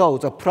although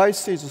the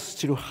price is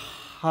still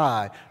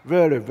high,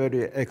 very,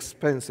 very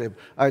expensive,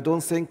 I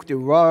don't think the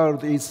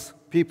world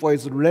people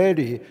is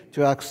ready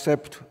to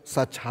accept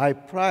such high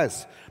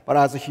price. But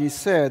as he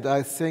said,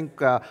 I think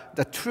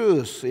the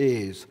truth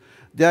is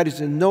there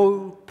is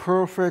no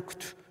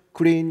perfect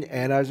clean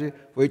energy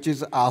which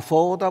is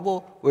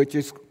affordable, which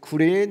is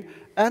clean,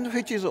 and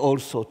which is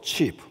also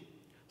cheap.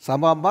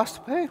 Someone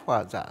must pay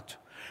for that.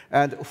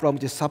 And from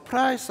the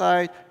supply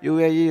side,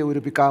 UAE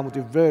will become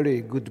the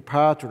very good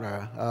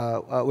partner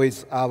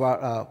with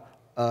our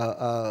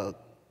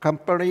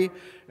company,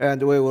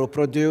 and we will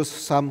produce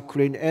some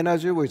clean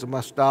energy with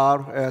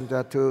Masdar and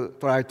to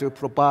try to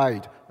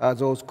provide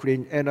those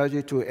clean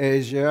energy to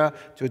Asia,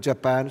 to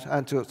Japan,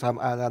 and to some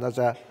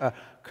other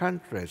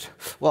countries.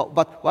 Well,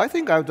 but one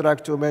thing I would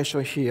like to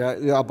mention here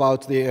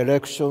about the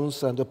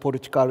elections and the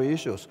political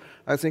issues.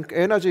 I think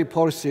energy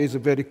policy is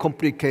very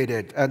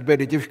complicated and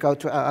very difficult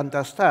to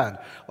understand.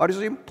 What is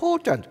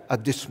important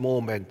at this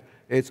moment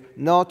is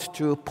not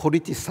to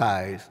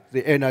politicize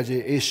the energy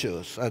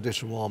issues at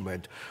this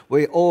moment.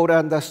 We all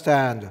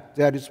understand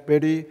there is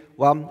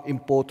one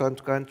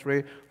important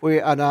country. We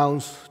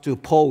announced to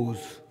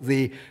pause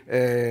the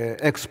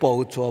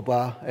export of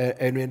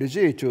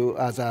energy to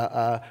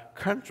other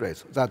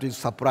countries. That is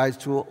surprise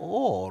to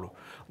all.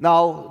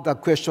 Now the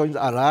question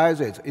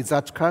arises, is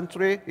that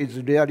country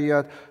is really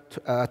a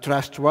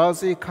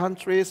trustworthy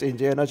country in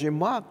the energy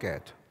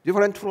market?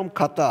 Different from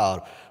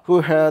Qatar,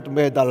 who had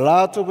made a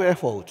lot of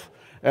effort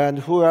and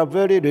who are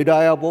very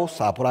reliable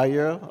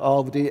supplier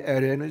of the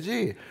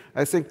LNG.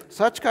 I think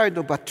such kind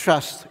of a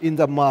trust in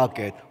the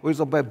market was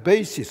a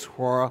basis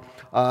for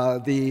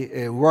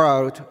the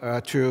world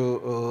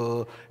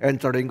to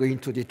entering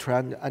into the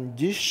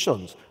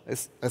transitions.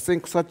 I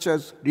think such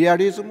as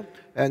realism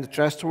and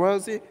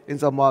trustworthy in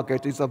the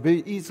market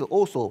is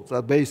also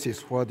the basis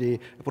for the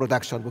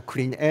production of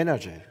clean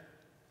energy.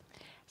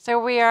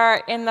 So we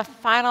are in the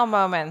final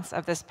moments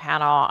of this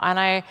panel, and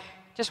I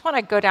just want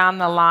to go down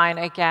the line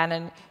again,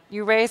 and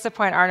you raised the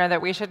point, Arnaud,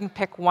 that we shouldn't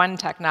pick one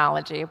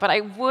technology, but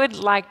I would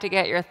like to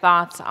get your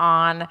thoughts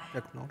on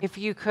if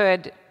you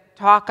could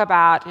talk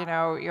about,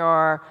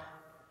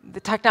 the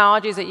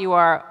technologies that you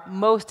are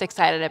most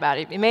excited about.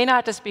 It may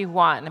not just be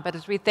one, but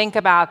as we think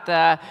about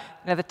the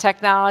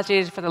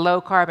technologies for the low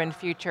carbon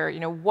future,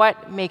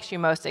 what makes you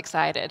most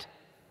excited?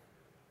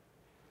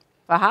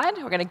 Fahad,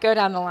 we're going to go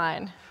down the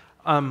line.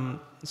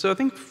 So I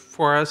think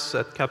for us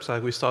at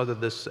KAPSARC, we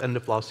started this end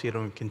of last year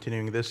and we're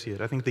continuing this year.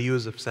 I think the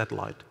use of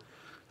satellite.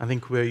 I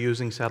think we're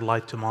using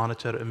satellite to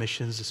monitor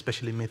emissions,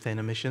 especially methane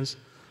emissions.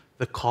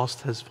 The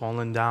cost has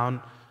fallen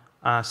down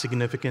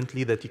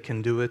significantly that you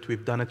can do it.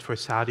 We've done it for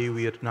Saudi.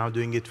 We are now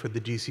doing it for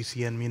the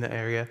GCC and MENA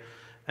area.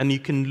 And you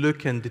can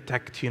look and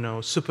detect,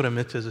 super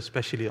emitters,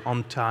 especially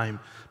on time,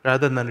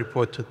 rather than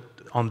report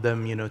on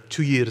them,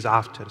 2 years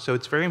after. So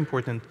it's very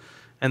important.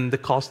 And the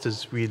cost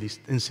is really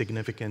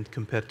insignificant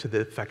compared to the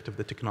effect of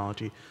the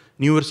technology.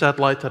 Newer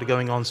satellites are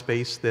going on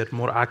space. They're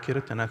more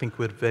accurate. And I think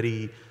we're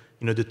very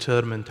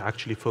determined to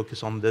actually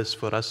focus on this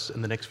for us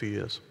in the next few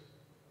years.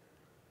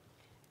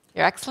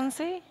 Your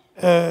Excellency?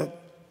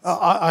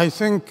 I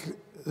think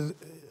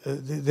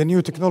the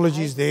new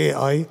technology is the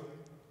AI.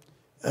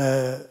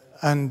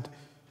 And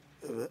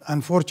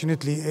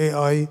unfortunately,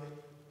 AI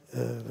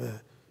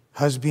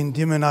has been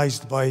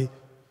demonized by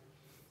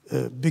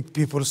big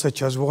people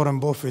such as Warren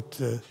Buffett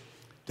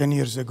 10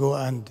 years ago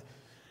and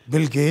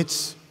Bill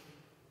Gates.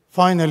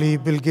 Finally,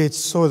 Bill Gates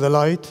saw the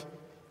light,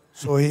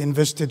 so he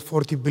invested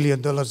 $40 billion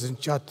in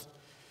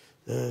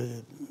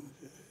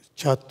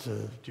chat.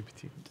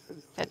 GPT.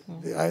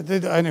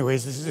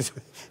 Anyways, this is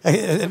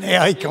an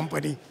AI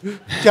company,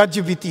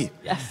 ChatGPT.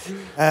 Yes.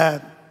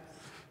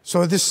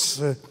 So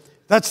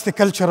that's the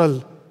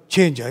cultural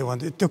change I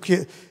want. It took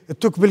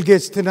Bill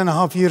Gates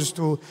 10.5 years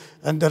to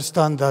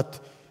understand that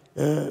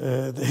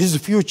his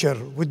future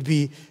would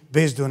be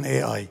based on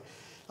AI.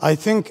 I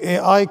think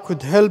AI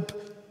could help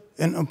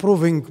in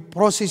improving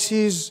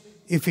processes,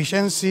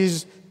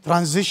 efficiencies,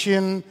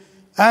 transition,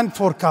 and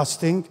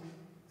forecasting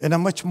in a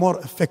much more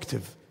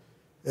effective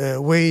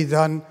way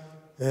than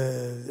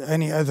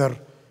any other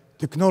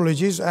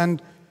technologies,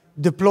 and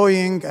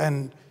deploying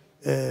and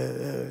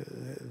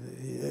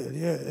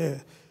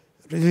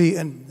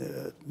really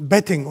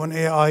betting on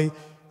AI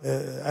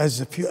as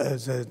a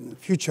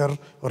future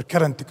or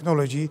current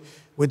technology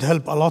would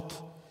help a lot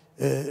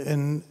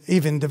in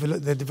even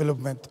the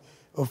development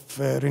of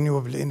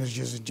renewable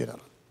energies in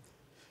general.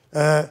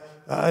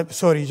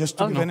 Sorry, just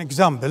to give an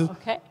example,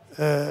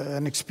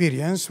 an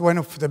experience. One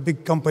of the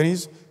big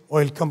companies,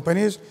 oil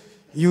companies,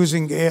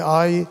 using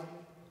AI,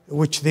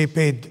 which they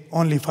paid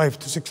only $5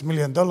 to $6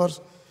 million,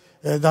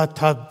 that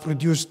have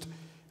produced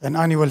an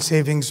annual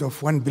savings of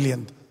 $1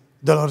 billion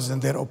in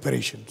their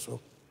operation. So,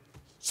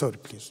 sorry,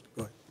 please,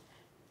 go ahead.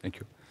 Thank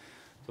you.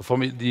 So for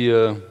me,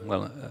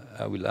 well,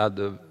 I will add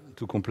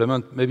to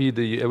complement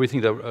maybe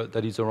everything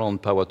that is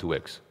around power to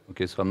X.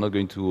 Okay, so I'm not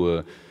going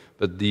to,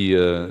 but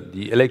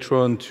the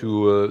electron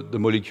to the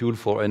molecule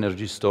for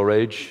energy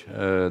storage.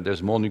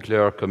 There's more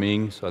nuclear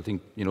coming, so I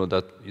think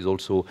that is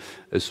also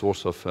a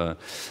source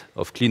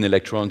of clean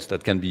electrons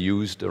that can be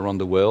used around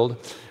the world.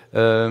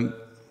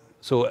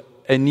 So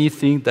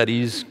anything that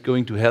is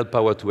going to help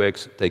power to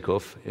X take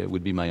off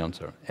would be my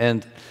answer.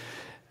 And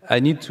I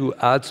need to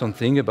add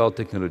something about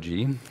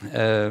technology,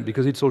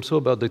 because it's also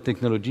about the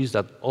technologies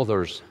that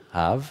others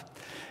have.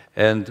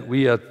 And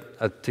we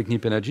at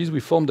Technip Energies, we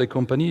formed a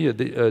company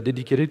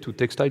dedicated to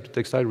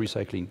textile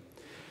recycling.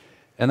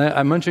 And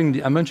I'm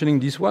mentioning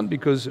this one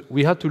because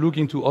we had to look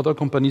into other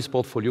companies'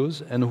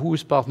 portfolios, and who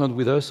is partnered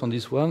with us on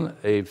this one?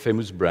 A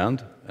famous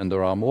brand, and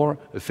there are more,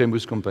 a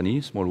famous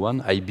company, small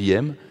one,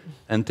 IBM,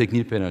 and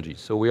Technip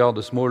Energies. So we are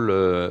the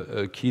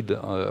small kid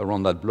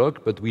around that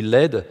block, but we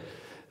led,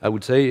 I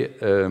would say,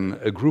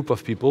 a group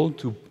of people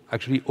to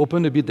actually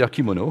open a bit their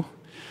kimono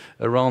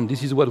around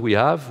this is what we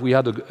have. We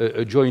had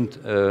a joint,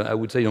 I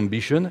would say,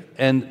 ambition,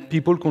 and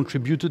people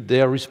contributed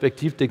their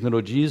respective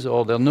technologies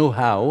or their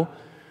know-how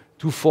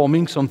to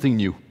forming something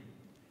new.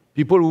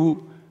 People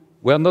who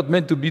were not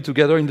meant to be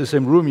together in the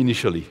same room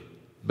initially,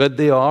 but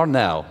they are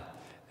now.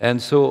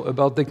 And so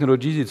about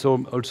technologies, it's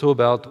also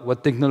about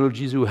what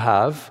technologies you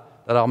have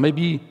that are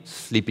maybe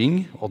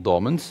sleeping or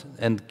dormant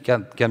and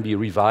can be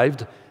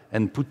revived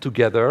and put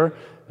together,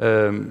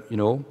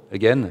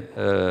 again,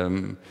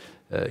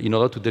 in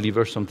order to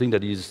deliver something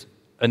that is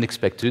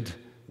unexpected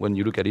when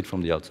you look at it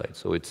from the outside.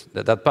 So it's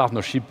that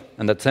partnership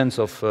and that sense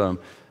of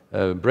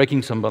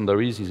breaking some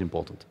boundaries is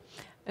important.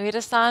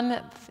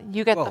 Ueda-san,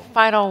 you get the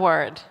final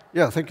word.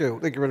 Yeah, thank you.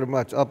 Thank you very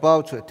much.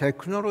 About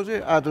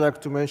technology, I'd like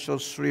to mention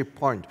 3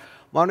 points.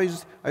 One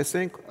is, I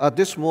think, at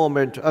this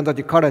moment, under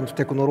the current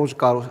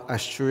technological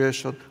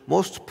situation,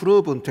 most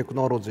proven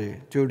technology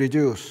to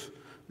reduce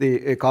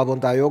the carbon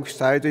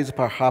dioxide is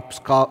perhaps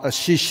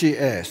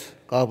CCS,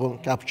 carbon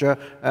capture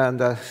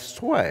and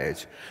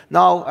storage.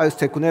 Now, as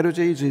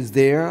technology is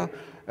there,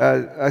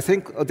 I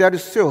think there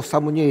is still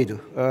some need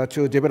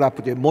to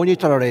develop the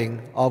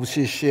monitoring of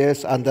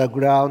CCS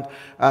underground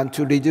and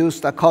to reduce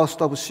the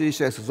cost of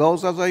CCS.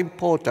 Those are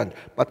important,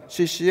 but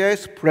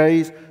CCS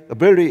plays a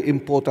very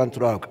important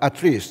role,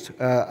 at least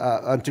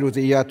until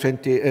the year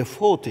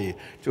 2040,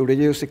 to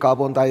reduce the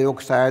carbon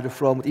dioxide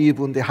from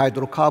even the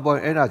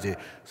hydrocarbon energy.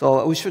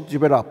 So we should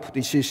develop the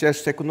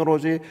CCS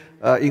technology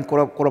in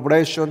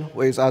collaboration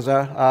with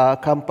other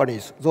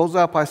companies. Those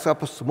are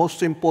perhaps the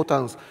most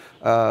important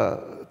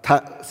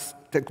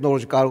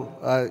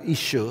technological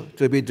issue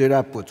to be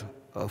developed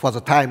for the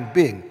time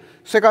being.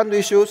 Second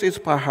issue is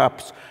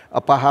perhaps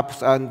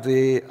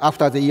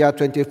after the year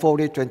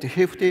 2040,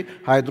 2050,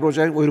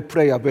 hydrogen will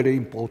play a very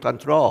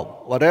important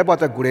role, whatever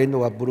the green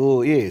or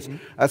blue is.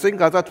 I think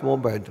at that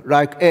moment,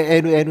 like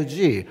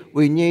LNG,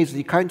 we need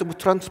the kind of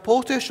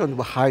transportation of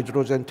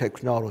hydrogen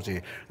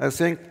technology. I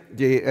think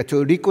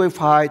to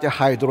liquefy the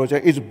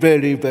hydrogen is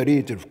very,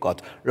 very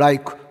difficult.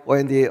 Like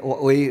when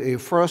we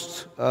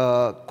first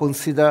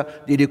consider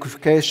the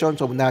liquefaction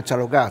of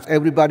natural gas,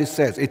 everybody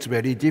says it's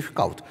very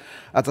difficult.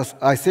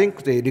 I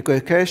think the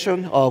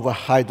liquefaction of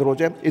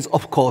hydrogen is,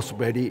 of course,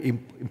 very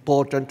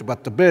important,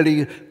 but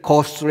very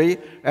costly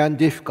and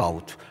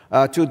difficult.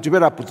 To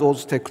develop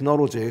those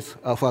technologies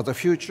for the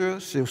future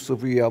seems to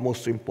be a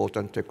most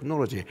important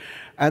technology.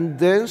 And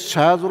then,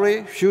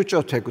 sadly,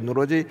 future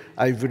technology,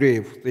 I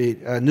believe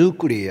the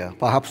nuclear,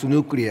 perhaps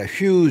nuclear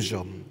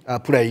fusion,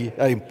 play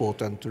an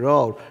important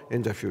role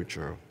in the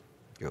future.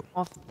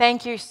 Well,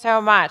 thank you so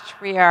much.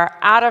 We are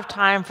out of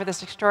time for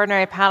this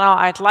extraordinary panel.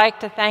 I'd like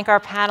to thank our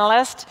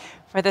panelists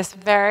for this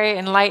very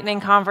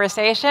enlightening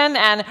conversation,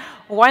 and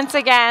once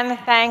again,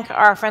 thank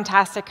our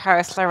fantastic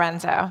host,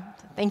 Lorenzo.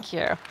 Thank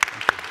you.